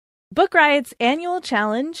Book Riot's annual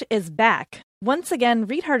challenge is back. Once again,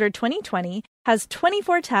 Read Harder 2020 has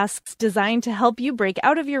 24 tasks designed to help you break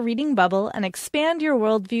out of your reading bubble and expand your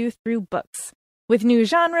worldview through books. With new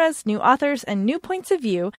genres, new authors, and new points of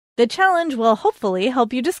view, the challenge will hopefully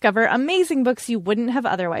help you discover amazing books you wouldn't have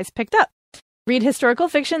otherwise picked up. Read historical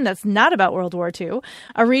fiction that's not about World War II,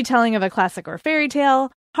 a retelling of a classic or fairy tale,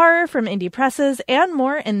 horror from indie presses, and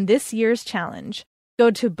more in this year's challenge. Go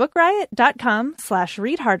to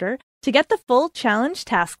bookriot.com/readharder to get the full challenge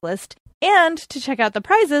task list and to check out the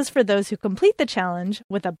prizes for those who complete the challenge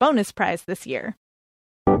with a bonus prize this year.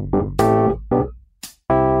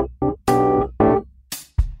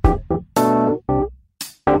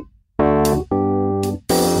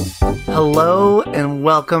 Hello and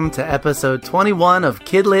welcome to episode 21 of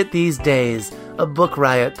Kidlit These Days, a Book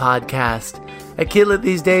Riot podcast. At Kidlit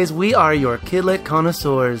These Days, we are your Kidlit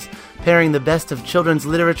connoisseurs, pairing the best of children's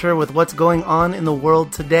literature with what's going on in the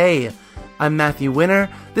world today. I'm Matthew Winner,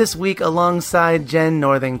 this week alongside Jen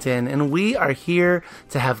Northington, and we are here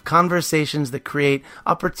to have conversations that create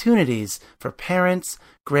opportunities for parents,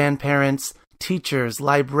 grandparents, teachers,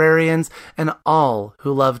 librarians, and all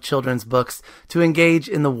who love children's books to engage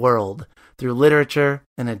in the world through literature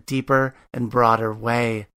in a deeper and broader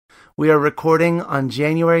way. We are recording on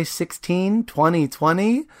January 16,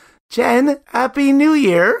 2020. Jen, Happy New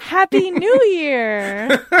Year! Happy New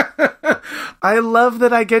Year! I love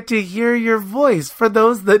that I get to hear your voice. For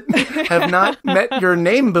those that have not met your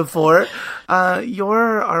name before,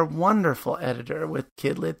 you're our wonderful editor with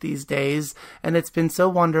Kidlit These Days, and it's been so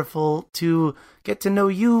wonderful to get to know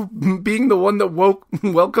you, being the one that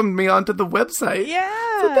welcomed me onto the website. Yeah.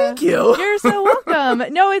 So thank you. You're so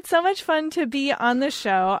welcome. No, it's so much fun to be on the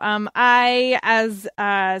show. As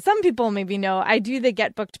some people maybe know, I do the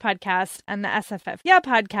Get Booked podcast and the SFF Yeah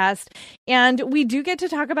podcast, and we do get to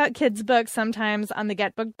talk about kids' books sometimes on the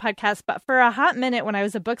Get Booked podcast, but for a hot minute when I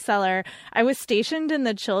was a bookseller, I was stationed in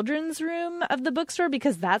the children's room of the bookstore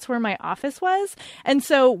because that's where my office was. And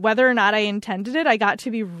so whether or not I intended it, I got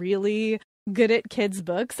to be really good at kids'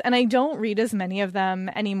 books, and I don't read as many of them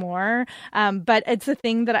anymore, but it's a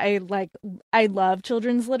thing that I like. I love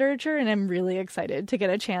children's literature, and I'm really excited to get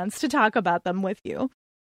a chance to talk about them with you.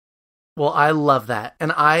 Well, I love that.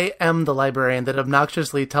 And I am the librarian that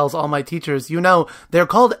obnoxiously tells all my teachers, they're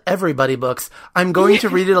called everybody books. I'm going to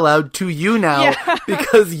read it aloud to you now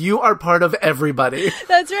because you are part of everybody.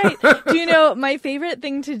 That's right. Do you know, my favorite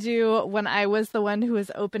thing to do when I was the one who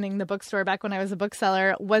was opening the bookstore back when I was a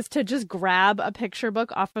bookseller was to just grab a picture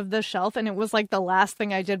book off of the shelf. And it was like the last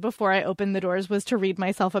thing I did before I opened the doors was to read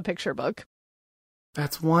myself a picture book.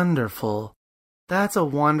 That's wonderful. That's a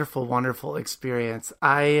wonderful, wonderful experience.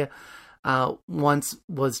 I once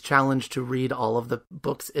was challenged to read all of the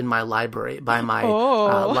books in my library by my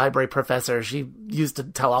library professor. She used to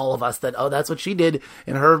tell all of us that, that's what she did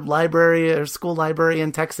in her library or school library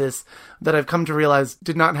in Texas, that I've come to realize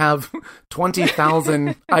did not have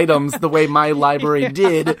 20,000 items the way my library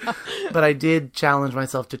did. But I did challenge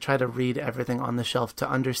myself to try to read everything on the shelf to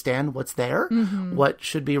understand what's there, what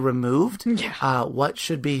should be removed, what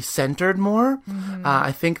should be centered more.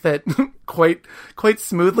 I think that quite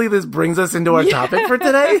smoothly this brings us into our topic for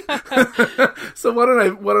today. So why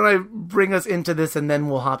don't I bring us into this, and then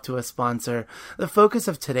we'll hop to a sponsor. The focus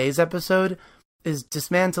of today's episode is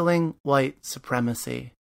dismantling white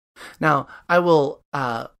supremacy. Now, I will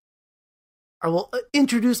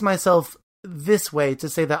introduce myself this way to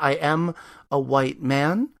say that I am a white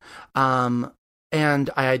man, and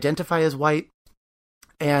I identify as white,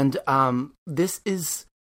 and this is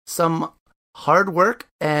some hard work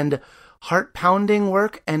and heart-pounding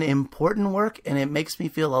work and important work, and it makes me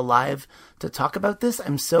feel alive to talk about this.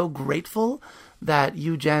 I'm so grateful that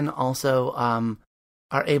you, Jen, also are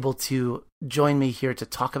able to join me here to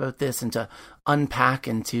talk about this and to unpack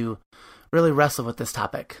and to really wrestle with this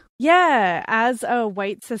topic. Yeah, as a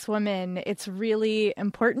white cis woman, it's really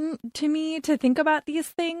important to me to think about these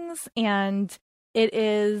things, and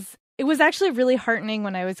it was actually really heartening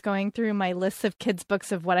when I was going through my list of kids'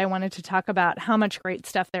 books of what I wanted to talk about, how much great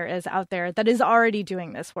stuff there is out there that is already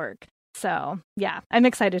doing this work. So, yeah, I'm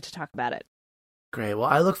excited to talk about it. Great. Well,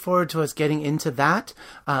 I look forward to us getting into that.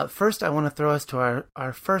 First, I want to throw us to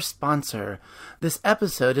our first sponsor. This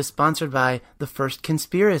episode is sponsored by The First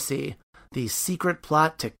Conspiracy, The Secret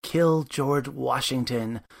Plot to Kill George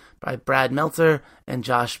Washington by Brad Meltzer and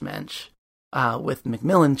Josh Mensch with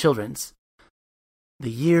Macmillan Children's. The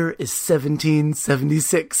year is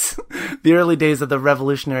 1776. The early days of the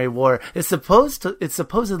Revolutionary War. It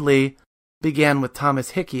supposedly began with Thomas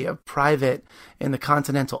Hickey, a private in the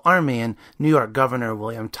Continental Army, and New York Governor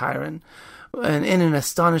William Tryon. And in an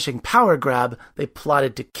astonishing power grab, they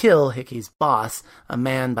plotted to kill Hickey's boss, a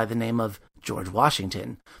man by the name of George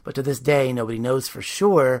Washington. But to this day, nobody knows for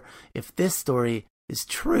sure if this story is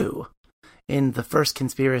true. In The First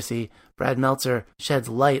Conspiracy, Brad Meltzer sheds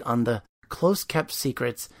light on the close-kept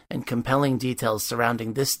secrets and compelling details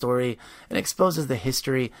surrounding this story and exposes the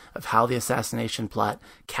history of how the assassination plot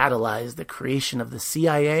catalyzed the creation of the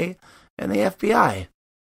CIA and the FBI.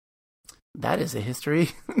 That is a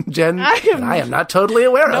history, Jen, that I am not totally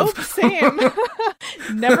aware of. Nope, same.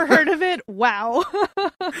 Never heard of it. Wow.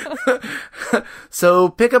 So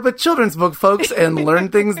pick up a children's book, folks, and learn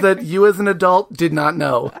things that you as an adult did not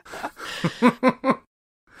know.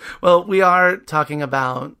 Well, we are talking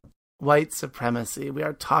about white supremacy. We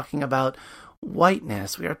are talking about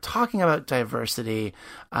whiteness. We are talking about diversity.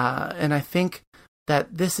 And I think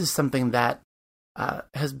that this is something that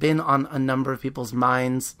has been on a number of people's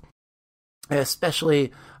minds. I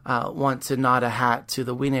especially want to nod a hat to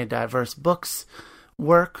the We Need Diverse Books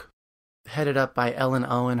work, headed up by Ellen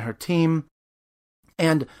O and her team,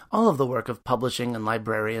 and all of the work of publishing and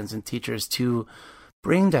librarians and teachers to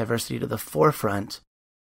bring diversity to the forefront.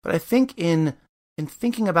 But I think in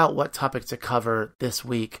thinking about what topic to cover this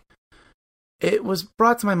week, it was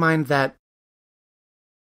brought to my mind that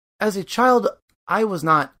as a child, I was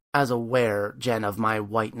not as aware, Jen, of my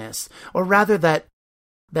whiteness, or rather that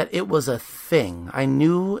it was a thing. I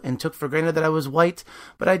knew and took for granted that I was white,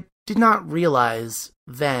 but I did not realize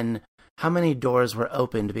then how many doors were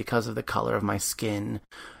opened because of the color of my skin.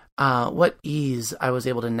 What ease I was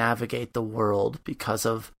able to navigate the world because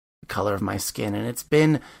of the color of my skin. And it's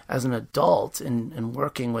been as an adult and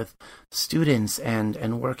working with students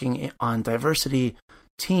and working on diversity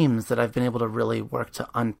teams that I've been able to really work to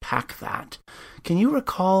unpack that. Can you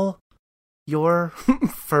recall your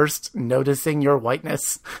first noticing your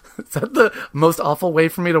whiteness? Is that the most awful way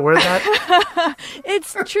for me to word that?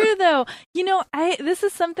 It's true, though. You know, this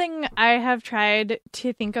is something I have tried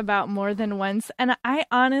to think about more than once, and I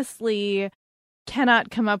honestly cannot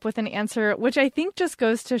come up with an answer, which I think just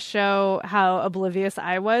goes to show how oblivious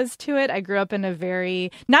I was to it. I grew up in a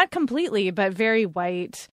very, not completely, but very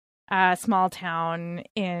white small town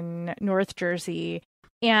in North Jersey.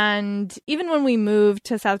 And even when we moved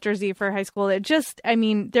to South Jersey for high school,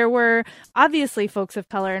 there were obviously folks of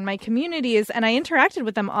color in my communities, and I interacted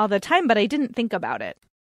with them all the time, but I didn't think about it.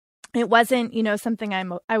 It wasn't,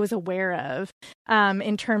 something I was aware of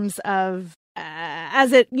in terms of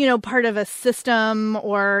as it, part of a system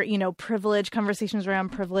or, privilege, conversations around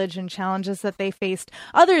privilege and challenges that they faced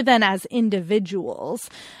other than as individuals.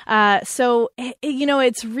 So,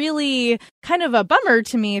 it's really kind of a bummer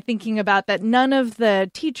to me thinking about that none of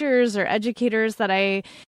the teachers or educators that I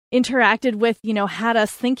interacted with, had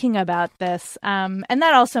us thinking about this. And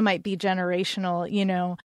that also might be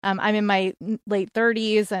generational, I'm in my late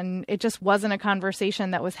 30s and it just wasn't a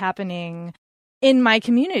conversation that was happening in my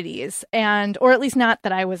communities or at least not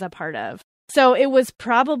that I was a part of. So it was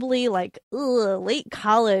probably late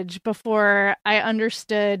college before I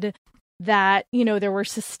understood that, there were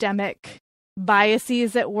systemic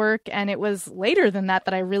biases at work. And it was later than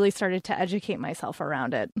that I really started to educate myself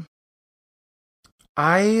around it.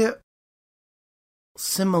 I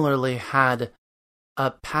similarly had a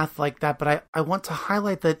path like that, but I want to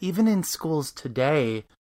highlight that even in schools today,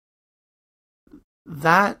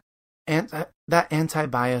 that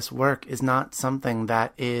anti-bias work is not something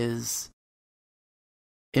that is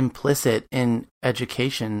implicit in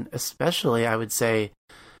education, especially, I would say,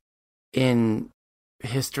 in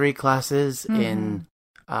history classes, in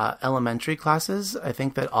elementary classes. I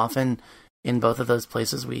think that often in both of those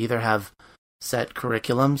places, we either have set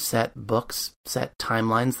curriculum, set books, set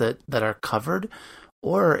timelines that are covered,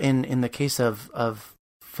 or in the case of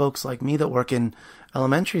folks like me that work in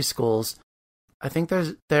elementary schools, I think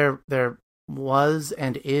there was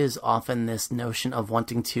and is often this notion of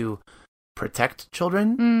wanting to protect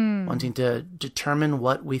children, wanting to determine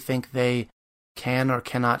what we think they can or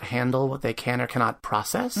cannot handle, what they can or cannot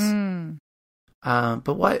process.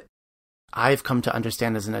 But what I've come to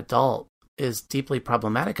understand as an adult is deeply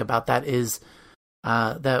problematic about that is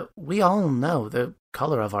that we all know the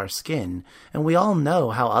color of our skin, and we all know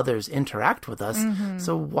how others interact with us.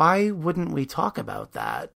 So why wouldn't we talk about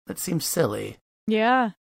that? That seems silly.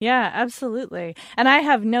 Yeah, absolutely. And I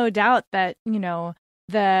have no doubt that,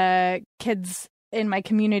 the kids in my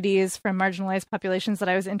communities from marginalized populations that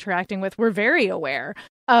I was interacting with were very aware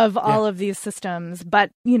of all of these systems.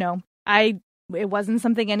 But, it wasn't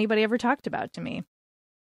something anybody ever talked about to me.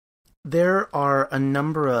 There are a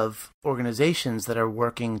number of organizations that are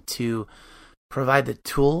working to provide the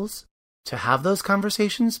tools to have those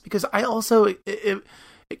conversations, because I also,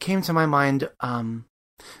 it came to my mind,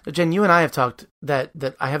 Jen, you and I have talked that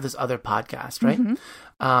I have this other podcast, right?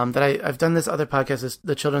 Mm-hmm. That I've done this other podcast,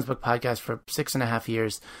 the Children's Book Podcast, for 6.5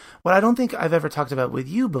 years. What I don't think I've ever talked about with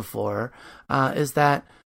you before is that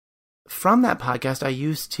from that podcast, I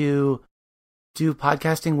used to do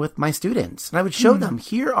podcasting with my students, and I would show them,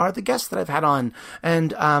 here are the guests that I've had on,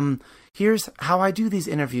 and here's how I do these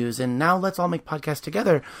interviews, and now let's all make podcasts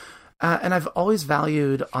together. And I've always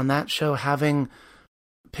valued on that show having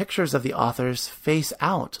pictures of the authors face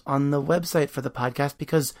out on the website for the podcast,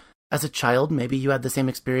 because as a child, maybe you had the same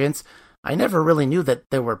experience. I never really knew that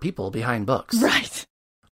there were people behind books. Right.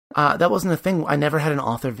 That wasn't a thing. I never had an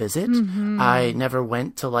author visit. Mm-hmm. I never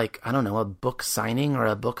went to, like, I don't know, a book signing or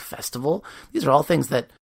a book festival. These are all things that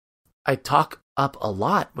I talk up a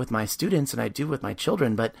lot with my students, and I do with my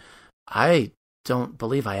children, but I don't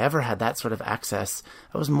believe I ever had that sort of access.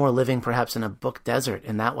 I was more living perhaps in a book desert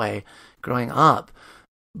in that way growing up.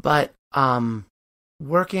 But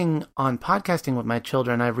working on podcasting with my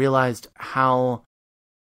children, I realized how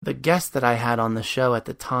the guests that I had on the show at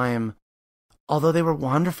the time, although they were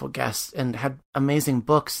wonderful guests and had amazing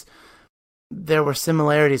books, there were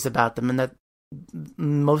similarities about them, and that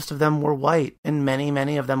most of them were white and many,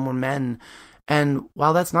 many of them were men. And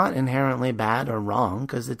while that's not inherently bad or wrong,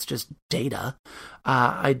 because it's just data,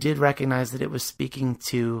 I did recognize that it was speaking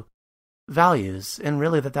to values, and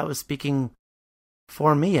really that was speaking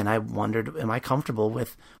for me. And I wondered, am I comfortable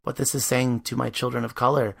with what this is saying to my children of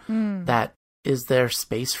color? That is there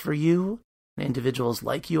space for you, individuals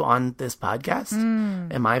like you, on this podcast?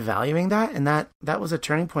 Am I valuing that? And that was a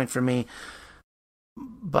turning point for me.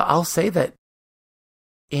 But I'll say that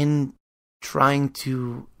in trying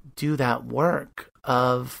to do that work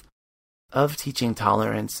of teaching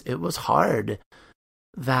tolerance, it was hard.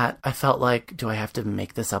 That I felt like, do I have to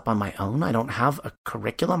make this up on my own? I don't have a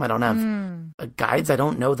curriculum. I don't have guides. I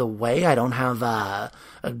don't know the way. I don't have a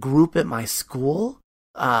group at my school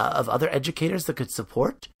of other educators that could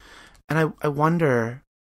support. And I wonder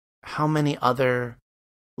how many other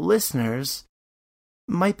listeners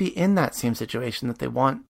might be in that same situation, that they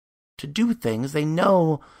want to do things. They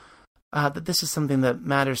know that this is something that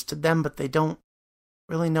matters to them, but they don't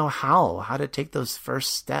really know how to take those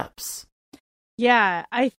first steps. Yeah,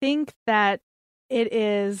 I think that it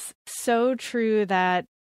is so true that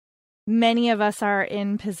many of us are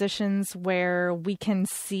in positions where we can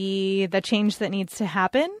see the change that needs to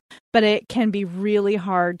happen, but it can be really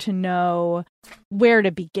hard to know where to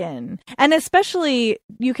begin. And especially,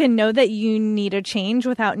 you can know that you need a change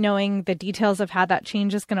without knowing the details of how that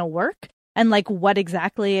change is going to work and like what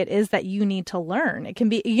exactly it is that you need to learn. It can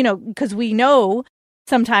be, because we know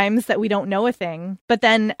sometimes that we don't know a thing, but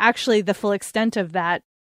then actually the full extent of that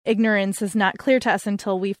ignorance is not clear to us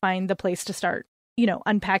until we find the place to start,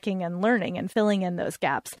 unpacking and learning and filling in those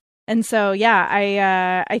gaps. And so,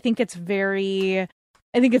 yeah, I think it's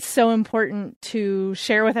so important to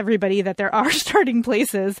share with everybody that there are starting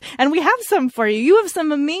places, and we have some for you. You have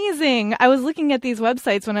some amazing, I was looking at these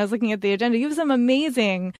websites when I was looking at the agenda. You have some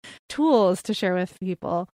amazing tools to share with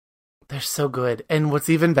people. They're so good. And what's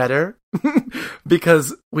even better,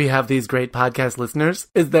 because we have these great podcast listeners,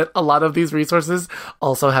 is that a lot of these resources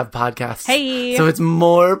also have podcasts. Hey! So it's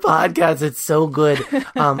more podcasts. It's so good.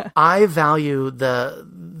 I value the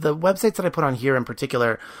websites that I put on here in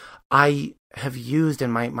particular. I have used,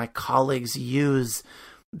 and my colleagues use,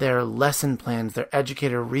 their lesson plans, their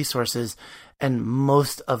educator resources, and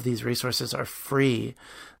most of these resources are free.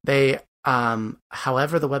 They,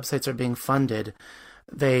 however the websites are being funded,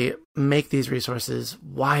 they make these resources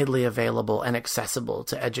widely available and accessible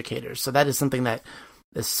to educators. So that is something that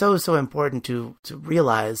is so, so important to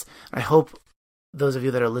realize. I hope those of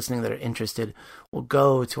you that are listening that are interested will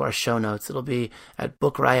go to our show notes. It'll be at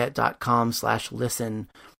bookriot.com/listen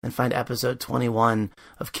and find episode 21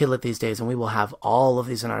 of Kidlit These Days, and we will have all of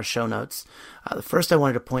these in our show notes. The first I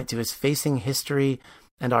wanted to point to is Facing History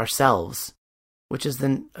and Ourselves, which is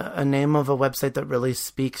a name of a website that really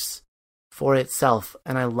speaks for itself.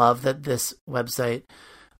 And I love that this website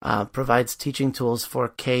provides teaching tools for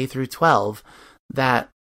K through 12 that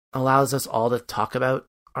allows us all to talk about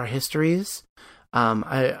our histories.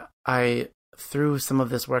 I through some of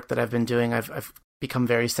this work that I've been doing, I've become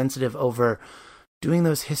very sensitive over doing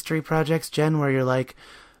those history projects, Jen, where you're like,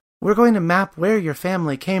 we're going to map where your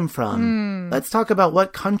family came from. Let's talk about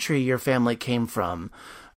what country your family came from.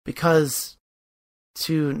 Because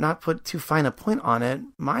to not put too fine a point on it,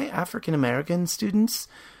 my African-American students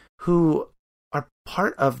who are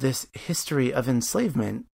part of this history of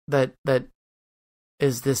enslavement that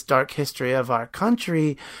is this dark history of our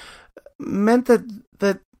country meant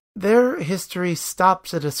that their history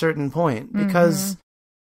stops at a certain point, because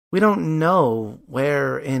we don't know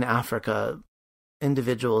where in Africa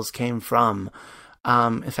individuals came from.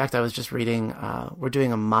 In fact, I was just reading, we're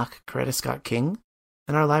doing a mock Coretta Scott King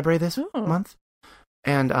in our library this month.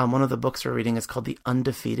 And one of the books we're reading is called The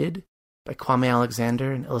Undefeated by Kwame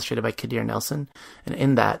Alexander and illustrated by Kadir Nelson. And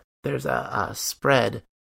in that, there's a spread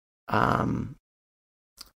of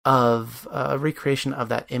a recreation of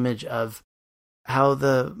that image of how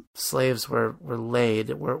the slaves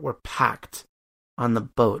were packed on the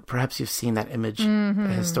boat. Perhaps you've seen that image,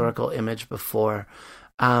 a historical image before.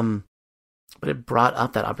 But it brought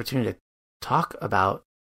up that opportunity to talk about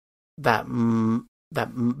that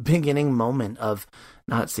beginning moment of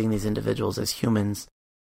not seeing these individuals as humans.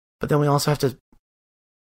 But then we also have to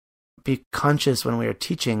be conscious when we are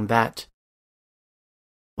teaching that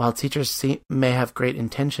while teachers may have great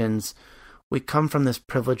intentions, we come from this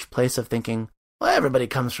privileged place of thinking, well, everybody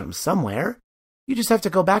comes from somewhere. You just have to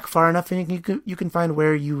go back far enough and you can find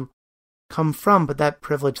where you come from. But that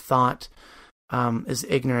privileged thought is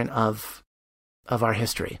ignorant of our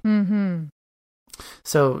history. Mm-hmm.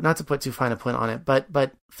 So not to put too fine a point on it,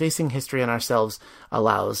 but facing history and ourselves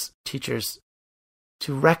allows teachers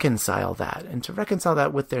to reconcile that and to reconcile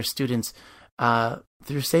that with their students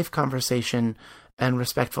through safe conversation and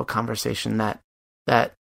respectful conversation that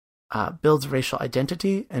builds racial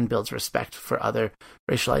identity and builds respect for other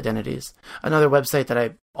racial identities. Another website that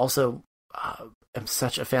I also am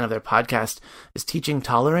such a fan of their podcast is Teaching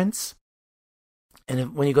Tolerance.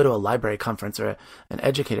 And when you go to a library conference or an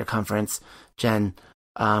educator conference, Jen,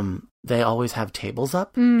 they always have tables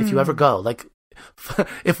up. If you ever go, like,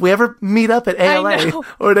 if we ever meet up at ALA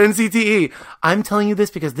or at NCTE, I'm telling you this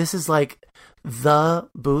because this is like the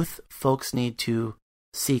booth folks need to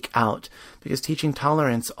seek out, because Teaching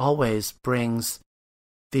Tolerance always brings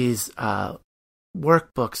these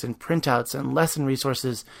workbooks and printouts and lesson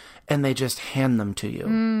resources, and they just hand them to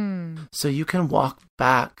you. So you can walk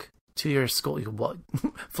back to your school, you can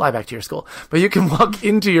fly back to your school, but you can walk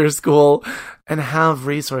into your school and have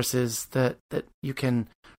resources that you can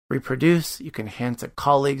reproduce, you can hand to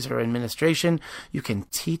colleagues or administration, you can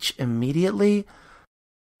teach immediately.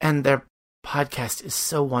 And their podcast is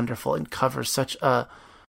so wonderful and covers such a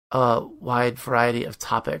wide variety of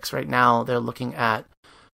topics. Right now, they're looking at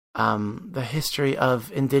the history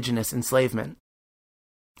of indigenous enslavement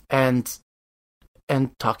and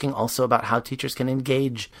talking also about how teachers can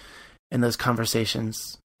engage in those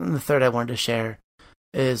conversations. And the third I wanted to share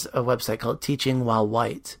is a website called Teaching While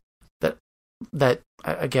White. That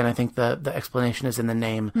again, I think the explanation is in the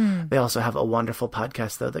name. They also have a wonderful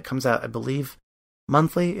podcast though that comes out, I believe,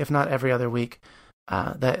 monthly, if not every other week.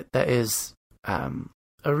 That is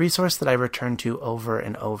a resource that I return to over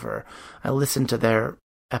and over. I listen to their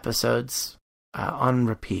episodes on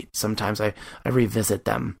repeat. Sometimes I revisit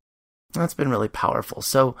them. That's been really powerful.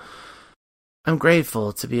 So I'm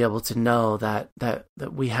grateful to be able to know that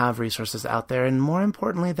we have resources out there, and more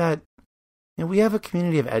importantly, that we have a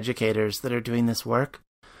community of educators that are doing this work.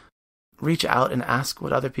 Reach out and ask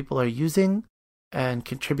what other people are using and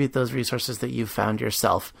contribute those resources that you've found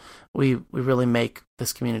yourself. We really make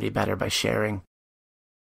this community better by sharing.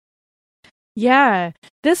 Yeah,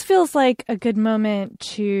 this feels like a good moment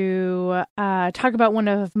to talk about one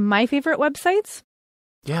of my favorite websites.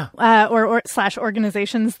 Yeah. Or /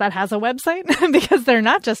 organizations that has a website, because they're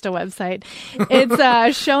not just a website.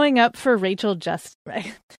 It's Showing Up for Racial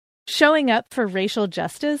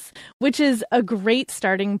Justice, which is a great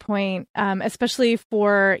starting point, especially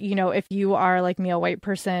for, if you are like me, a white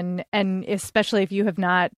person, and especially if you have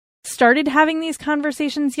not started having these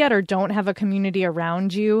conversations yet or don't have a community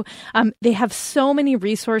around you. They have so many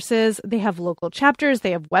resources. They have local chapters,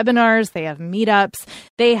 they have webinars, they have meetups,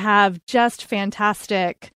 they have just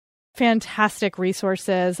fantastic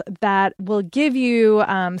resources that will give you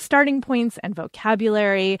starting points and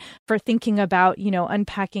vocabulary for thinking about,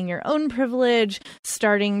 unpacking your own privilege,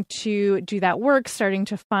 starting to do that work, starting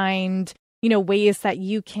to find ways that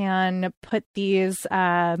you can put these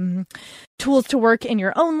tools to work in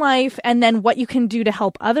your own life, and then what you can do to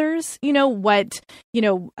help others, what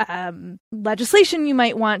legislation you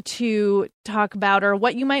might want to talk about, or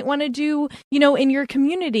what you might want to do, in your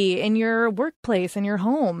community, in your workplace, in your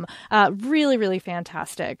home. Really, really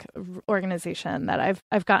fantastic organization that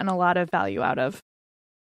I've gotten a lot of value out of.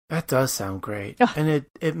 That does sound great. And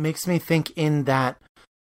it makes me think, in that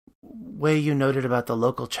way you noted about the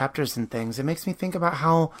local chapters and things, it makes me think about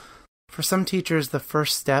how for some teachers the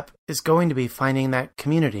first step is going to be finding that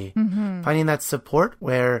community, finding that support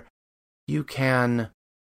where you can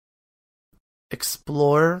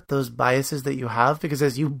explore those biases that you have, because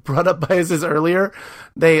as you brought up biases earlier,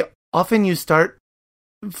 you start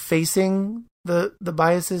facing the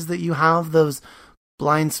biases that you have, those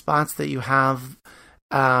blind spots that you have,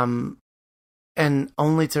 and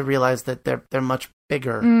only to realize that they're much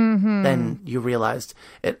bigger than you realized.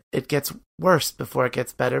 It gets worse before it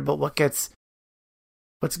gets better, but what's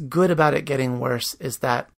good about it getting worse is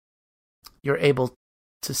that you're able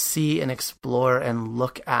to see and explore and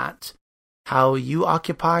look at how you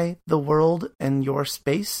occupy the world and your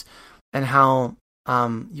space, and how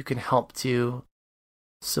you can help to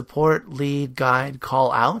support, lead, guide,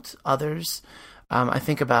 call out others. I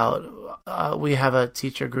think about, we have a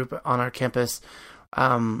teacher group on our campus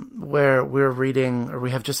where we're reading, or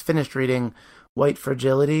we have just finished reading, White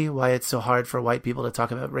Fragility, Why It's So Hard for White People to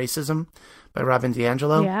Talk About Racism by Robin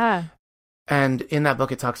DiAngelo. Yeah. And in that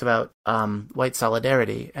book, it talks about white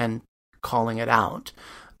solidarity and calling it out,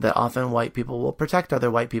 that often white people will protect other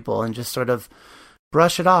white people and just sort of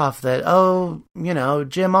brush it off that, oh,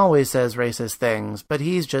 Jim always says racist things, but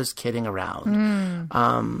he's just kidding around.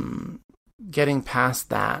 Getting past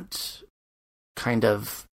that kind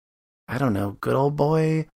of, I don't know, good old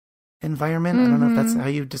boy environment. I don't know if that's how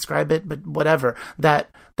you describe it, but whatever. That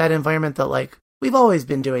environment that, like, we've always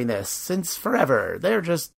been doing this since forever. They're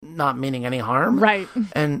just not meaning any harm. Right.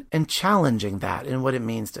 And challenging that and what it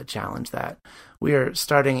means to challenge that. We are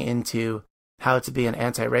starting into How to Be an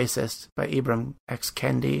Anti-Racist by Ibram X.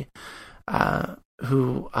 Kendi,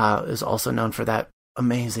 who is also known for that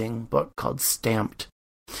amazing book called Stamped,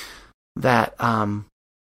 that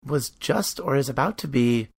was just, or is about to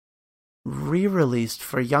be, re-released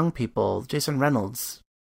for young people. Jason Reynolds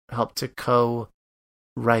helped to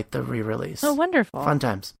co-write the re-release. Oh, wonderful. Fun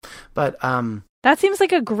times. But that seems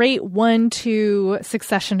like a great 1-2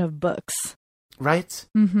 succession of books. Right?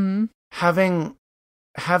 Mm-hmm. Having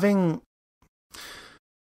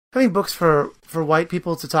books for white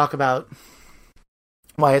people to talk about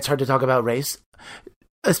why it's hard to talk about race,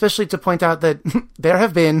 especially to point out that there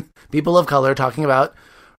have been people of color talking about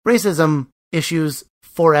racism issues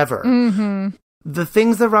forever. Mm-hmm. The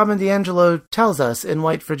things that Robin DiAngelo tells us in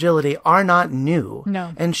White Fragility are not new.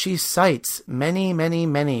 No. And she cites many, many,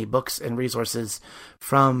 many books and resources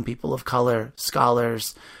from people of color,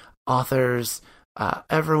 scholars, authors,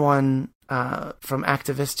 everyone, from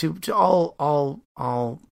activists to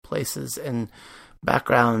all places and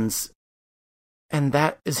backgrounds. And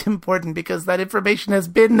that is important because that information has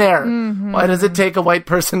been there. Mm-hmm. Why does it take a white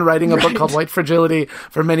person writing a book called White Fragility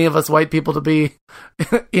for many of us white people to be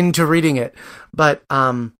into reading it? But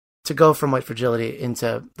to go from White Fragility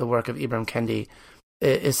into the work of Ibram Kendi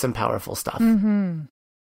is some powerful stuff. Mm-hmm.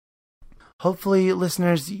 Hopefully,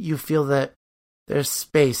 listeners, you feel that there's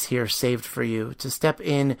space here saved for you to step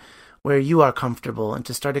in where you are comfortable and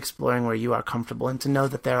to start exploring where you are comfortable, and to know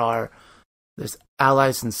that there's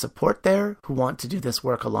allies and support there who want to do this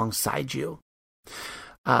work alongside you.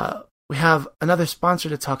 We have another sponsor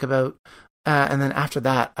to talk about, and then after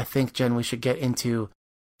that, I think, Jen, we should get into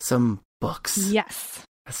some books. Yes.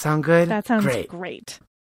 That sound good? That sounds great.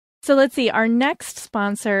 So let's see. Our next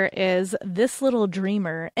sponsor is This Little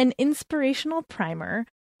Dreamer, an inspirational primer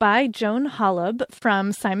by Joan Holub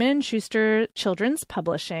from Simon & Schuster Children's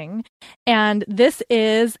Publishing. And this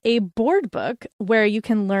is a board book where you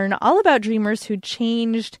can learn all about dreamers who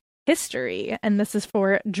changed history. And this is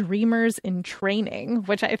for dreamers in training,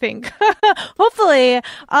 which I think hopefully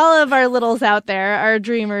all of our littles out there are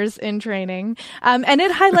dreamers in training. And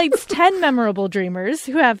it highlights 10 memorable dreamers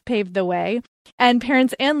who have paved the way. And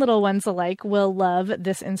parents and little ones alike will love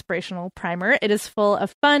this inspirational primer. It is full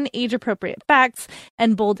of fun, age-appropriate facts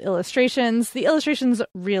and bold illustrations. The illustrations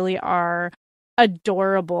really are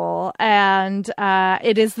adorable, and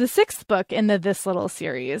it is the 6th book in the This Little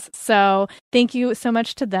series. So thank you so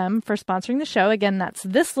much to them for sponsoring the show. Again, that's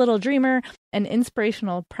This Little Dreamer, an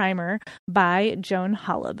inspirational primer by Joan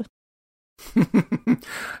Holub.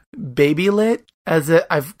 Baby Lit, as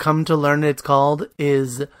I've come to learn it's called,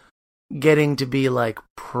 is getting to be like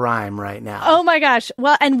prime right now. Oh my gosh.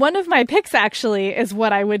 Well, and one of my picks actually is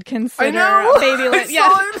what I would consider Baby Lit.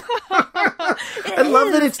 Yes. I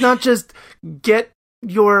love that it's not just get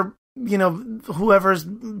your, whoever's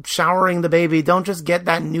showering the baby, don't just get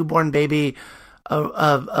that newborn baby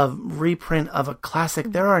a reprint of a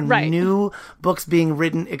classic. There are new books being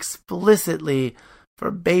written explicitly for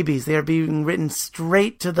babies. They are being written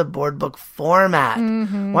straight to the board book format.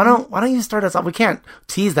 Mm-hmm. Why don't you start us off? We can't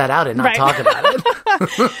tease that out and not talk about it.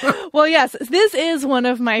 Well, yes, this is one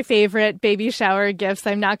of my favorite baby shower gifts.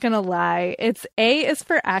 I'm not going to lie. It's A is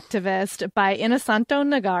for Activist by Inosanto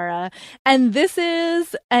Nagara. And this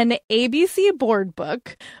is an ABC board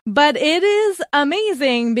book, but it is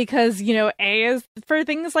amazing because, you know, A is for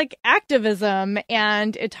things like activism,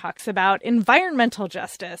 and it talks about environmental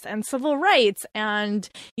justice and civil rights and,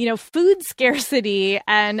 you know, food scarcity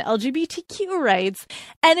and LGBTQ rights.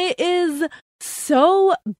 And it is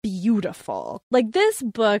so beautiful. Like, this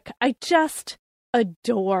book, I just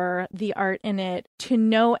adore the art in it to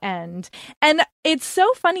no end. And it's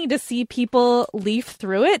so funny to see people leaf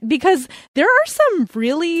through it because there are some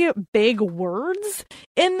really big words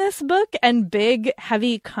in this book and big,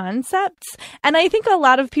 heavy concepts. And I think a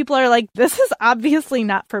lot of people are like, this is obviously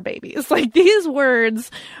not for babies. Like, these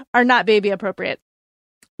words are not baby appropriate.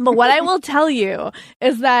 But what I will tell you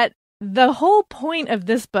is that the whole point of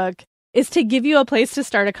this book is to give you a place to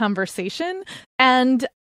start a conversation. And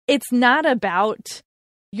it's not about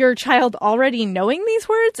your child already knowing these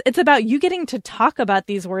words. It's about you getting to talk about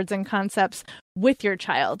these words and concepts with your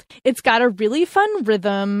child. It's got a really fun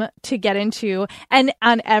rhythm to get into. And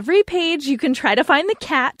on every page, you can try to find the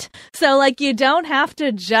cat. So, like, you don't have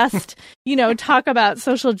to just, you know, talk about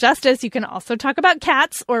social justice. You can also talk about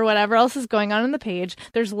cats or whatever else is going on the page.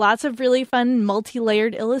 There's lots of really fun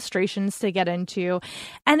multi-layered illustrations to get into.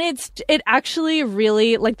 And it actually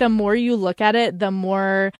really, like, the more you look at it, the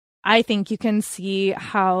more I think you can see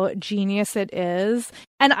how genius it is.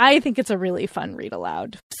 And I think it's a really fun read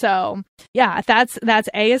aloud. So yeah, that's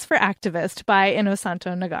A is for Activist by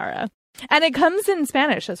Inosanto Nagara. And it comes in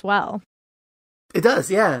Spanish as well. It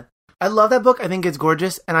does, yeah. I love that book. I think it's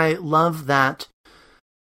gorgeous. And I love that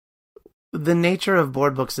the nature of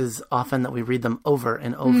board books is often that we read them over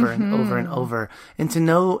and over and over and over. And to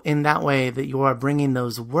know in that way that you are bringing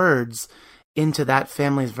those words into that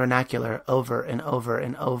family's vernacular over and over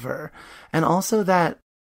and over. And also that,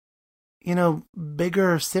 you know,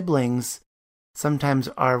 bigger siblings sometimes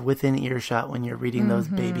are within earshot when you're reading those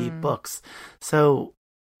baby books. So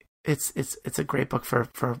it's a great book for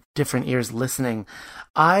different ears listening.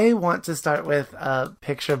 I want to start with a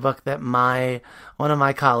picture book that one of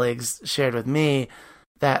my colleagues shared with me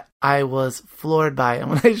that I was floored by. And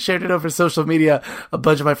when I shared it over social media, a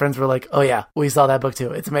bunch of my friends were like, oh yeah, we saw that book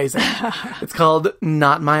too. It's amazing. It's called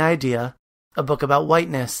Not My Idea, a book about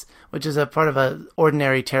whiteness, which is a part of a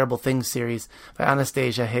Ordinary Terrible Things series by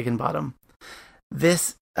Anastasia Higginbottom.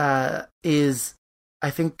 This is,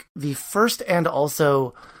 I think, the first and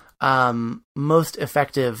also most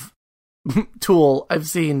effective tool I've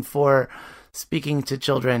seen for speaking to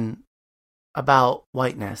children about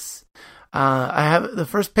whiteness. I have the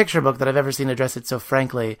first picture book that I've ever seen address it so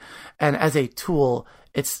frankly, and as a tool,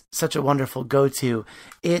 it's such a wonderful go-to.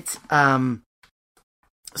 It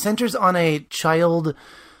centers on a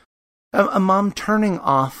mom turning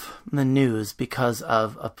off the news because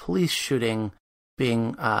of a police shooting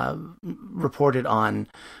being reported on,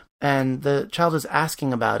 and the child is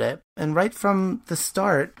asking about it. And right from the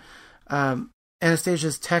start,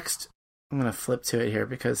 Anastasia's text, I'm going to flip to it here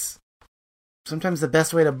because sometimes the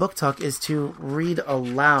best way to book talk is to read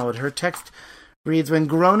aloud. Her text reads, when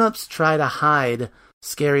grown-ups try to hide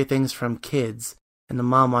scary things from kids, and the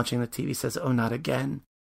mom watching the TV says, oh, not again.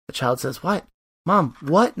 The child says, what? Mom,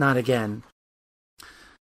 what? Not again.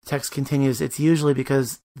 The text continues, it's usually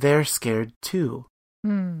because they're scared too.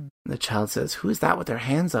 The child says, who is that with their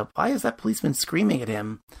hands up? Why is that policeman screaming at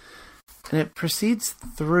him? And it proceeds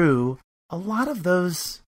through a lot of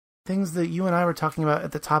those things that you and I were talking about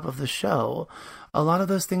at the top of the show, a lot of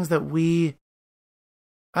those things that we,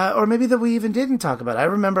 or maybe that we even didn't talk about. I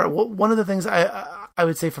remember one of the things I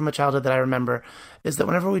would say from a childhood that I remember is that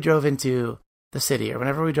whenever we drove into the city or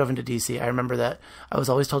whenever we drove into DC, I remember that I was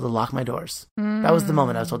always told to lock my doors. That was the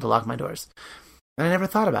moment I was told to lock my doors. And I never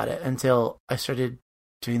thought about it until I started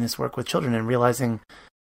doing this work with children and realizing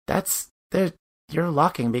you're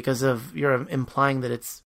locking because you're implying that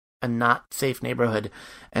it's a not safe neighborhood.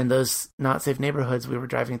 And those not safe neighborhoods we were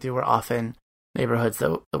driving through were often neighborhoods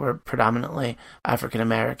that were predominantly African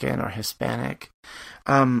American or Hispanic.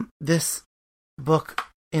 This book,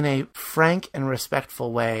 in a frank and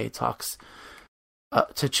respectful way, talks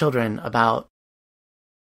to children about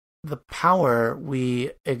the power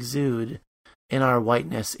we exude in our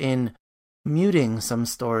whiteness, in muting some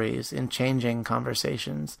stories, in changing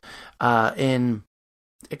conversations, in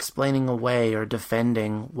explaining away or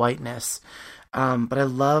defending whiteness. But I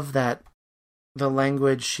love that the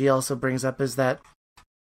language she also brings up is that,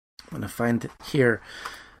 I'm going to find it here.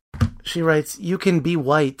 She writes, you can be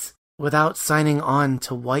white without signing on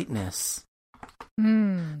to whiteness.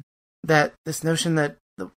 That this notion that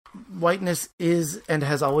whiteness is and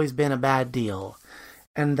has always been a bad deal,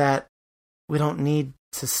 and that we don't need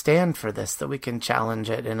to stand for this, that we can challenge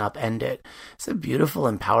it and upend it. It's a beautiful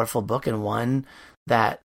and powerful book, and one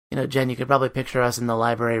that, Jen, you could probably picture us in the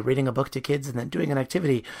library reading a book to kids and then doing an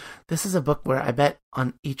activity. This is a book where I bet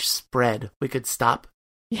on each spread we could stop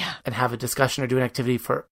and have a discussion or do an activity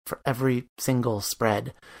for every single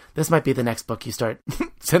spread. This might be the next book you start.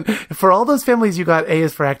 For all those families you got, A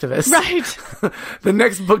is for activists. Right. The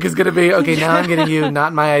next book is going to be, okay, now I'm getting you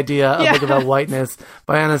Not My Idea, a book about whiteness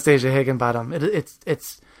by Anastasia Higginbottom.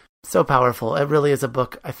 It's so powerful. It really is a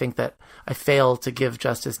book, I think, that I fail to give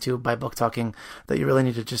justice to by book talking, that you really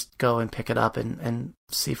need to just go and pick it up and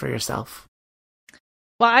see for yourself.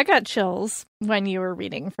 Well, I got chills when you were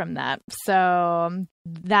reading from that. So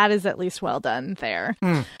that is at least well done there.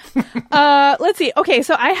 Let's see. Okay,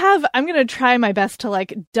 so I'm going to try my best to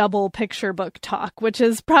double picture book talk, which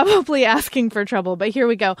is probably asking for trouble, but here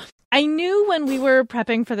we go. I knew when we were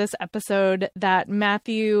prepping for this episode that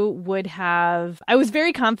Matthew would have, I was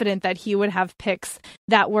very confident that he would have picks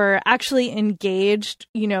that were actually engaged,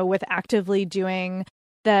 with actively doing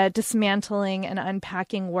the dismantling and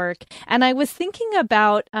unpacking work. And I was thinking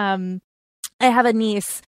about, I have a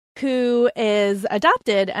niece who is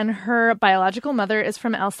adopted, and her biological mother is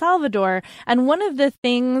from El Salvador. And one of the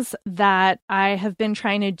things that I have been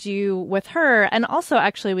trying to do with her, and also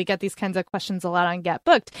actually we get these kinds of questions a lot on Get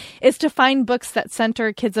Booked, is to find books that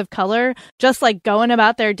center kids of color just going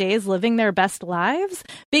about their days, living their best lives.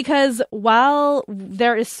 Because while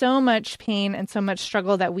there is so much pain and so much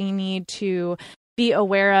struggle that we need to be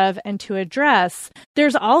aware of and to address,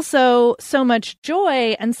 there's also so much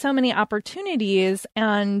joy and so many opportunities.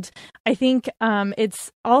 And I think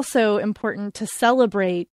it's also important to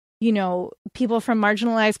celebrate, people from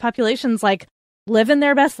marginalized populations living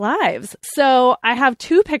their best lives. So I have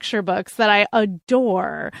two picture books that I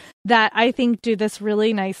adore that I think do this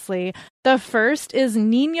really nicely. The first is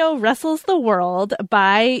Nino Wrestles the World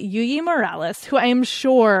by Yuyi Morales, who I am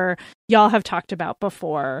sure y'all have talked about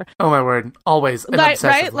before. Oh my word. Always. Right?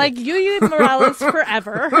 Yuyi Morales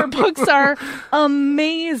forever. Her books are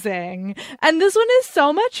amazing. And this one is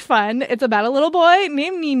so much fun. It's about a little boy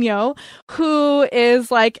named Nino who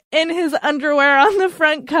is in his underwear on the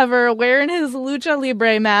front cover, wearing his lucha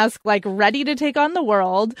libre mask, ready to take on the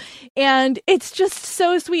world. And it's just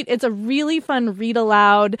so sweet. It's a really fun read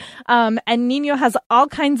aloud. And Nino has all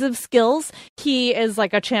kinds of skills. He is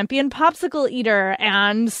a champion popsicle eater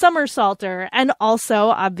and somersaulter. And also,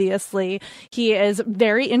 obviously, he is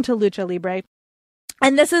very into lucha libre.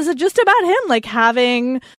 And this is just about him,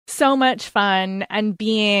 having so much fun and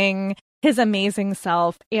being his amazing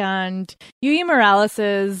self. And Yuyi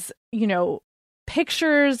Morales's,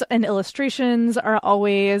 pictures and illustrations are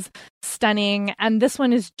always stunning. And this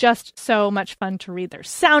one is just so much fun to read. There's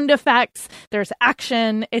sound effects, there's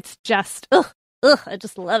action. It's just, I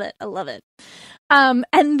just love it. I love it. And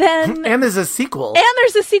there's a sequel.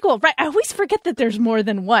 Right. I always forget that there's more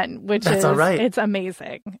than one, That's all right. It's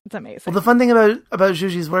amazing. It's amazing. Well, the fun thing about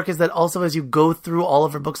Zhuzhi's work is that also as you go through all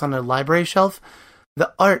of her books on a library shelf,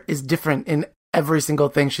 the art is different in every single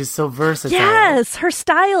thing. She's so versatile. Yes, her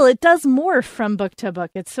style, it does morph from book to book.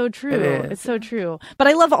 It's so true. It's so true. But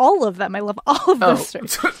I love all of them. I love all of those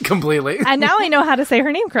stories. Completely. And now I know how to say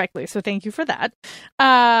her name correctly, so thank you for that.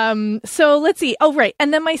 So let's see. Oh, right.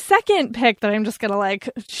 And then my second pick that I'm just going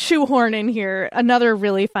to shoehorn in here, another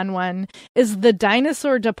really fun one, is The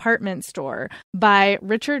Dinosaur Department Store by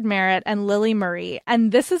Richard Merritt and Lily Murray.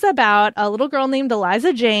 And this is about a little girl named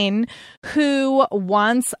Eliza Jane who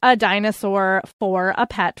wants a dinosaur for a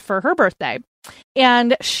pet for her birthday.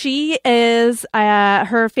 And she is,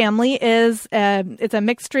 her family is, it's a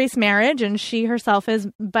mixed race marriage, and she herself is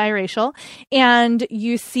biracial. And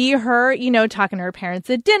you see her, talking to her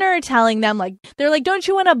parents at dinner, telling them they're don't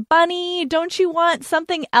you want a bunny? Don't you want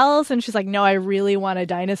something else? And she's like, no, I really want a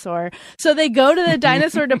dinosaur. So they go to the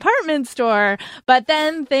dinosaur department store, but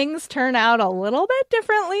then things turn out a little bit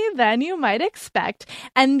differently than you might expect.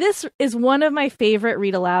 And this is one of my favorite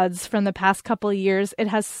read alouds from the past couple of years. It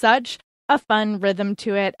has such a fun rhythm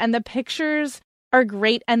to it, and the pictures are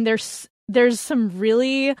great, and there's some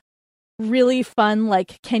really fun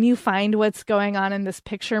can you find what's going on in this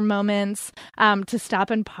picture moments to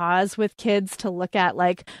stop and pause with kids to look at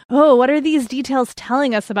oh, what are these details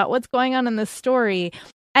telling us about what's going on in this story.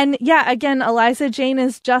 And yeah, again, Eliza Jane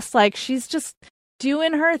is just she's just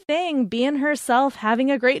doing her thing, being herself,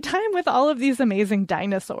 having a great time with all of these amazing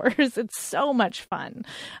dinosaurs. It's so much fun.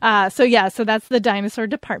 So that's The Dinosaur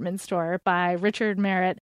Department Store by Richard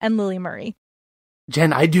Merritt and Lily Murray.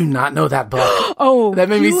 Jen, I do not know that book. Oh, that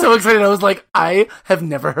made me so excited. I was like, I have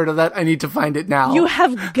never heard of that. I need to find it now. You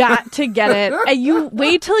have got to get it. You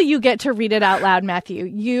wait till you get to read it out loud, Matthew.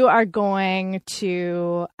 You are going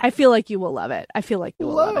to. I feel like you will love it. I feel like you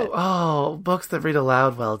will love it. Oh, books that read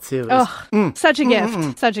aloud well too. Such a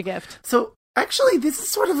gift. Such a gift. So actually, this is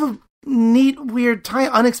sort of a neat, weird,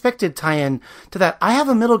 unexpected tie-in to that. I have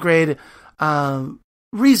a middle grade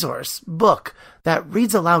resource book that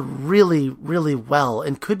reads aloud really, really well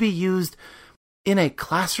and could be used in a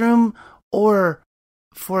classroom or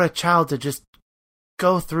for a child to just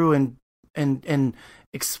go through and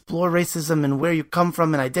explore racism and where you come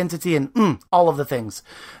from and identity and all of the things.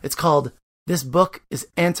 It's called This Book is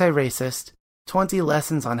Anti-Racist, 20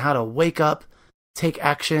 Lessons on How to Wake Up, Take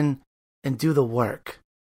Action, and Do the Work.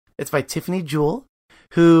 It's by Tiffany Jewell,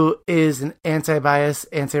 who is an anti-bias,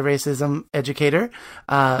 anti-racism educator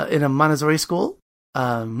in a Montessori school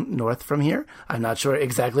north from here. I'm not sure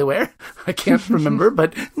exactly where. I can't remember,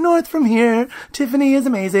 but north from here. Tiffany is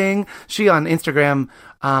amazing. She on Instagram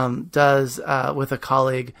does with a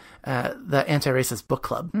colleague the Anti-Racist Book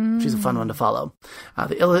Club. She's a fun one to follow.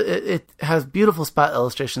 It has beautiful spot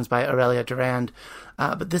illustrations by Aurelia Durand.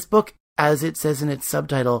 But this book, as it says in its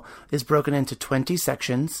subtitle, is broken into 20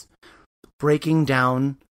 sections, breaking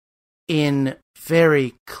down in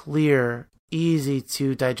very clear, easy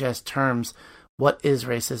to digest terms what is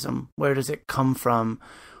racism, where does it come from,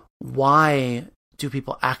 why do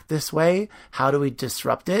people act this way, how do we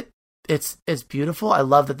disrupt it. It's beautiful. I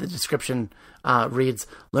love that the description reads,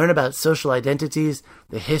 learn about social identities,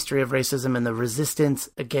 the history of racism and the resistance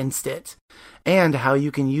against it, and how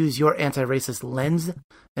you can use your anti-racist lens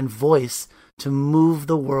and voice to move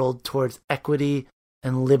the world towards equity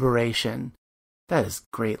and liberation. That is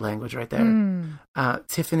great language right there.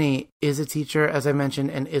 Tiffany is a teacher, as I mentioned,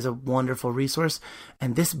 and is a wonderful resource.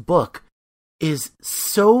 And this book is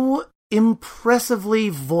so impressively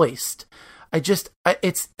voiced. It's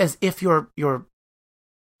as if you're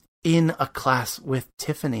in a class with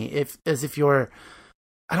Tiffany, as if you're,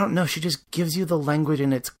 I don't know, she just gives you the language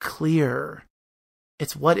and it's clear.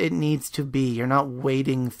 It's what it needs to be. You're not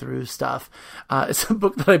wading through stuff. It's a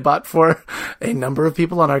book that I bought for a number of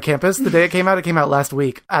people on our campus. The day it came out last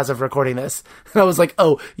week as of recording this. And I was like,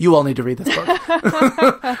 oh, you all need to read this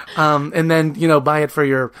book. And then, buy it for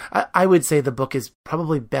your, I would say the book is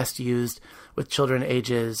probably best used with children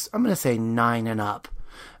ages, I'm going to say 9 and up.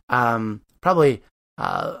 Probably,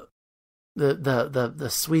 the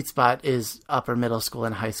sweet spot is upper middle school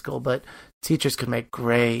and high school, but teachers could make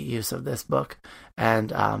great use of this book.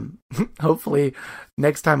 And hopefully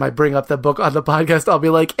next time I bring up the book on the podcast, I'll be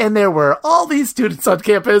like, and there were all these students on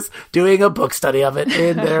campus doing a book study of it,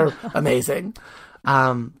 and they're amazing.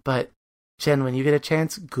 But Jen, when you get a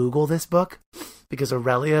chance, Google this book, because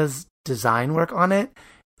Aurelia's design work on it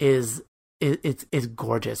is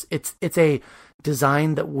gorgeous. It's a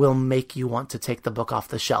design that will make you want to take the book off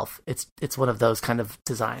the shelf. It's one of those kind of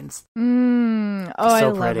designs. So I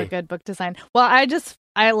love a good book design. Well,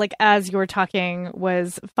 I like, as you were talking,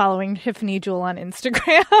 was following Tiffany Jewell on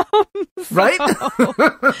Instagram. Right?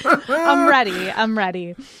 I'm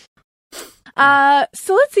ready.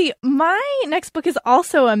 So let's see. My next book is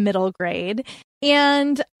also a middle grade.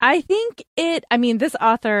 And I think this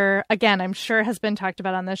author, again, I'm sure has been talked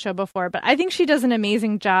about on the show before, but I think she does an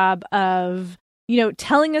amazing job of,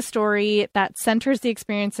 telling a story that centers the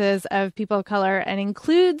experiences of people of color and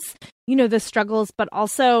includes, the struggles, but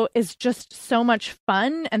also is just so much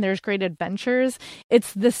fun and there's great adventures.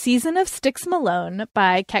 It's The Season of Sticks Malone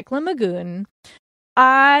by Kekla Magoon.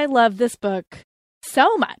 I love this book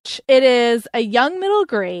so much. It is a young middle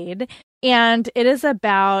grade, and it is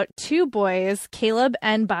about two boys, Caleb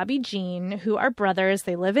and Bobby Jean, who are brothers.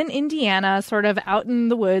 They live in Indiana, sort of out in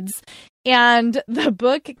the woods. And the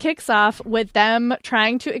book kicks off with them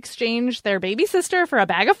trying to exchange their baby sister for a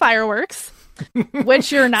bag of fireworks,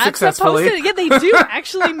 which you're not supposed to. Yeah, they do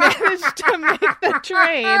actually manage to make the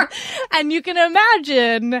trade. And you can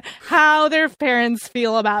imagine how their parents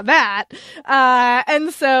feel about that.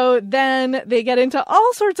 And so then they get into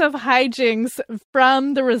all sorts of hijinks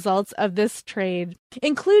from the results of this trade,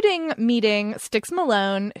 including meeting Sticks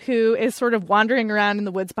Malone, who is sort of wandering around in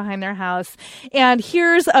the woods behind their house and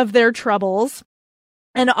hears of their troubles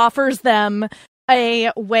and offers them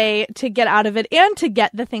a way to get out of it and to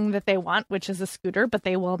get the thing that they want, which is a scooter, but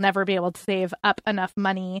they will never be able to save up enough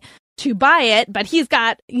money to buy it. But he's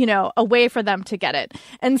got, a way for them to get it.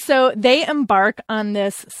 And so they embark on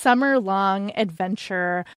this summer-long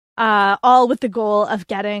adventure, all with the goal of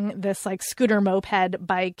getting this scooter moped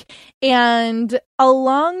bike. And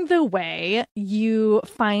along the way, you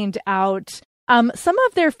find out Some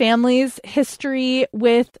of their family's history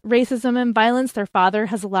with racism and violence, their father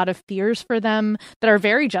has a lot of fears for them that are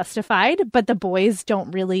very justified, but the boys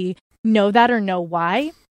don't really know that or know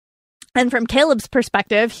why. And from Caleb's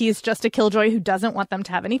perspective, he's just a killjoy who doesn't want them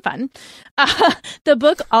to have any fun. The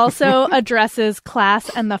book also addresses class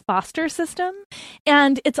and the foster system,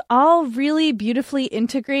 and it's all really beautifully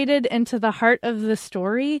integrated into the heart of the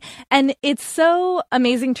story. And it's so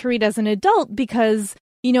amazing to read as an adult because,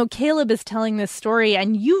 Caleb is telling this story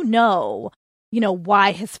and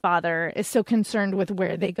why his father is so concerned with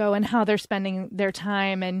where they go and how they're spending their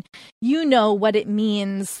time. And what it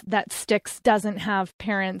means that Styx doesn't have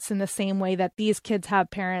parents in the same way that these kids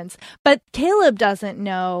have parents. But Caleb doesn't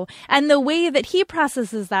know. And the way that he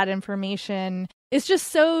processes that information is just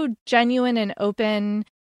so genuine and open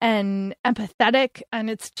and empathetic. And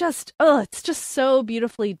it's just so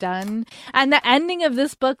beautifully done. And the ending of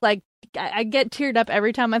this book, I get teared up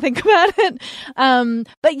every time I think about it.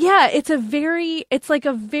 But yeah, it's like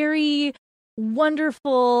a very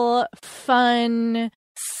wonderful, fun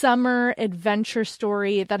summer adventure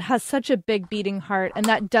story that has such a big beating heart and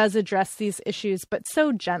that does address these issues, but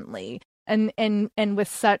so gently and with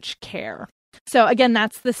such care. So again,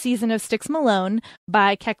 that's The Season of Styx Malone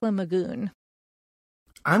by Kekla Magoon.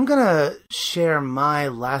 I'm going to share my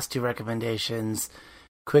last two recommendations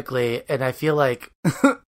quickly, and I feel like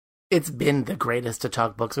it's been the greatest to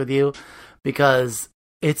talk books with you because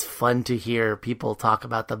it's fun to hear people talk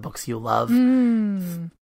about the books you love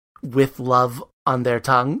with love on their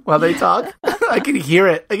tongue while they talk. I can hear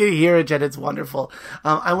it. Jen. It's wonderful.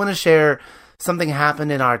 I want to share Something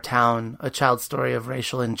Happened in Our Town, a child story of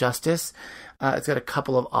racial injustice. It's got a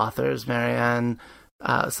couple of authors, Marianne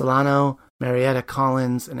Solano, Marietta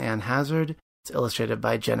Collins, and Anne Hazard. It's illustrated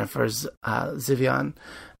by Jennifer Zivion,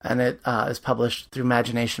 and it is published through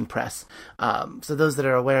Imagination Press. So those that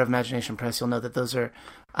are aware of Imagination Press, you'll know that those are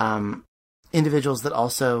individuals that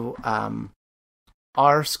also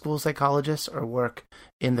are school psychologists or work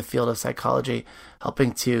in the field of psychology,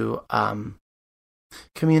 helping to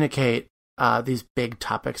communicate these big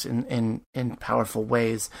topics in powerful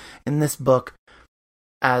ways. In this book,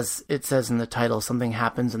 as it says in the title, something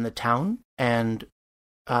happens in the town, and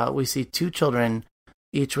we see two children,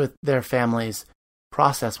 each with their families,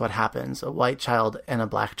 process what happens, a white child and a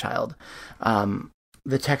black child.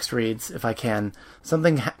 The text reads, if I can,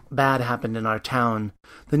 something bad happened in our town.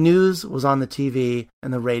 The news was on the TV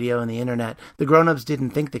and the radio and the internet. The grown-ups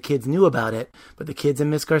didn't think the kids knew about it, but the kids in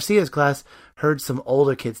Miss Garcia's class heard some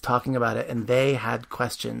older kids talking about it, and they had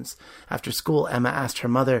questions. After school, Emma asked her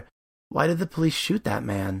mother, "Why did the police shoot that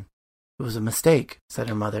man?" "It was a mistake," said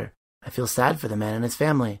her mother. "I feel sad for the man and his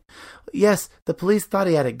family." "Yes, the police thought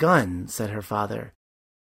he had a gun," said her father.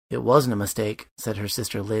 "It wasn't a mistake," said her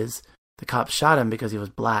sister Liz. "The cops shot him because he was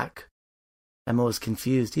black." Emma was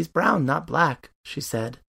confused. "He's brown, not black," she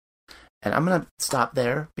said. And I'm going to stop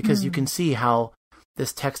there because you can see how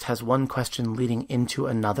this text has one question leading into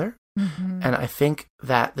another. Mm-hmm. And I think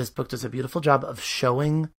that this book does a beautiful job of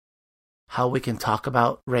showing how we can talk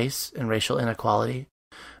about race and racial inequality.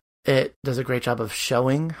 It does a great job of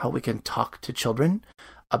showing how we can talk to children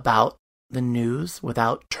about the news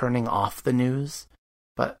without turning off the news,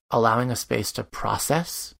 but allowing a space to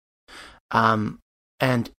process.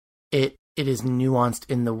 And it is nuanced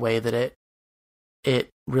in the way that it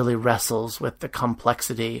really wrestles with the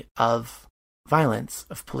complexity of violence,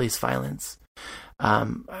 of police violence. I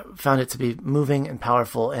found it to be moving and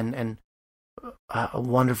powerful and a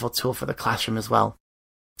wonderful tool for the classroom as well.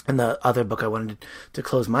 And the other book I wanted to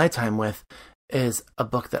close my time with is a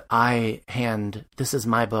book that this is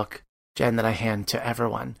my book, Jen, that I hand to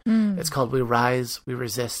everyone. It's called We Rise, We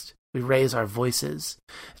Resist, We Raise Our Voices.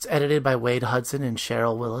 It's edited by Wade Hudson and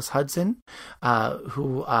Cheryl Willis Hudson,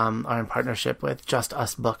 who are in partnership with Just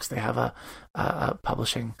Us Books. They have a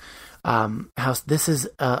publishing house. This is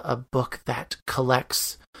a book that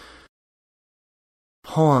collects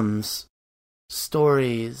poems,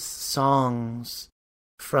 stories, songs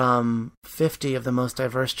from 50 of the most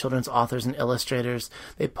diverse children's authors and illustrators.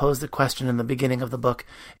 They pose the question in the beginning of the book,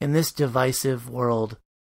 in this divisive world,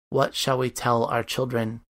 what shall we tell our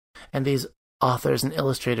children? And these authors and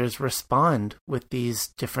illustrators respond with these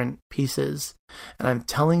different pieces. And I'm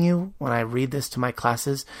telling you, when I read this to my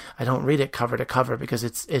classes, I don't read it cover to cover because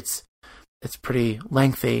it's pretty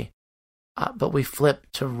lengthy. But we flip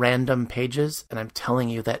to random pages, and I'm telling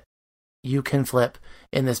you that you can flip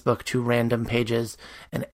in this book to random pages,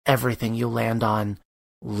 and everything you land on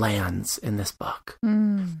lands in this book.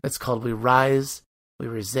 It's called We Rise, We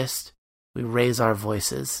Resist, We Raise Our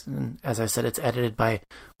Voices. And as I said, it's edited by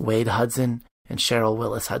Wade Hudson and Cheryl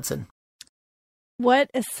Willis Hudson.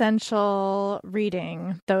 what essential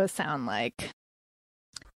reading those sound like.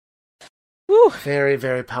 Whew. Very,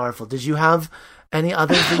 very powerful. Did you have any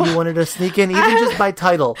others that you wanted to sneak in, even just by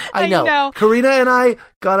title? I know. Karina and I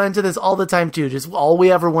got into this all the time too. Just all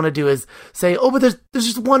we ever want to do is say, "Oh, but there's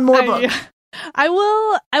just one more book." I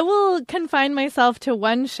will confine myself to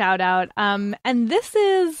one shout out. And this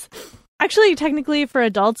is actually technically for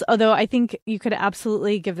adults, although I think you could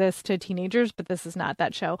absolutely give this to teenagers, but this is not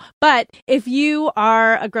that show. But if you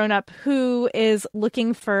are a grown up who is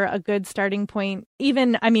looking for a good starting point,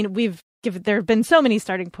 there have been so many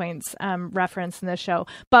starting points referenced in this show,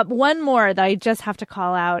 but one more that I just have to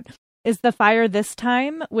call out is The Fire This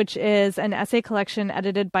Time, which is an essay collection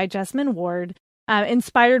edited by Jesmyn Ward,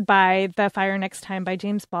 inspired by The Fire Next Time by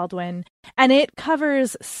James Baldwin. And it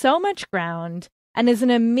covers so much ground and is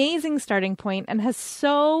an amazing starting point and has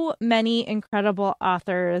so many incredible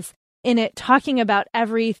authors in it talking about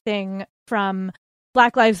everything from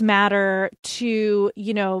Black Lives Matter to,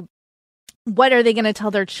 what are they going to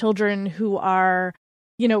tell their children who are,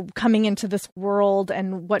 coming into this world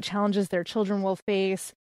and what challenges their children will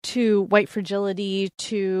face, to white fragility,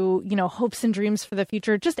 to, hopes and dreams for the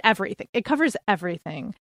future, just everything. It covers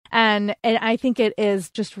everything. And I think it is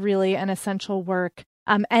just really an essential work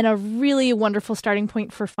and a really wonderful starting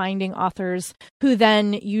point for finding authors who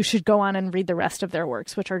then you should go on and read the rest of their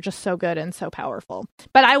works, which are just so good and so powerful.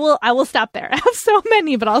 But I will stop there. I have so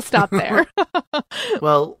many, but I'll stop there.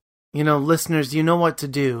 Well, listeners, you know what to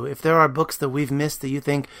do. If there are books that we've missed that you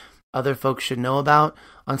think other folks should know about,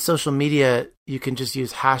 on social media, you can just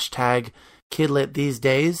use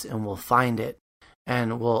 #KidLitTheseDays and we'll find it.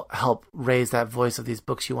 And we'll help raise that voice of these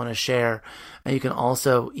books you want to share. And you can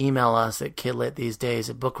also email us at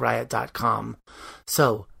kidlitthesedays@bookriot.com.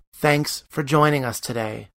 So, thanks for joining us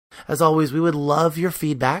today. As always, we would love your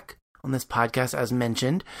feedback on this podcast, as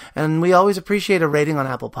mentioned. And we always appreciate a rating on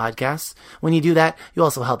Apple Podcasts. When you do that, you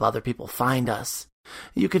also help other people find us.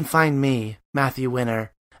 You can find me, Matthew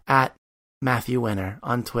Winner, at Matthew Winner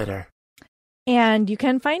on Twitter. And you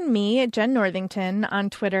can find me, Jen Northington,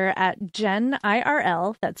 on Twitter at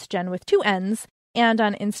JenIRL, that's Jen with 2 N's, and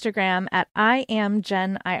on Instagram at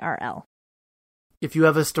IamJenIRL. If you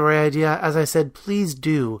have a story idea, as I said, please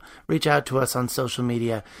do reach out to us on social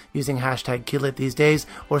media using #KidLitTheseDays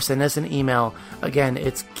or send us an email. Again,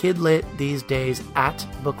 it's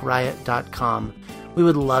kidlitthesedays@bookriot.com. We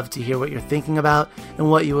would love to hear what you're thinking about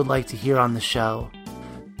and what you would like to hear on the show.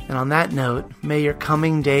 And on that note, may your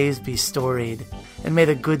coming days be storied, and may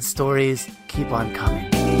the good stories keep on coming.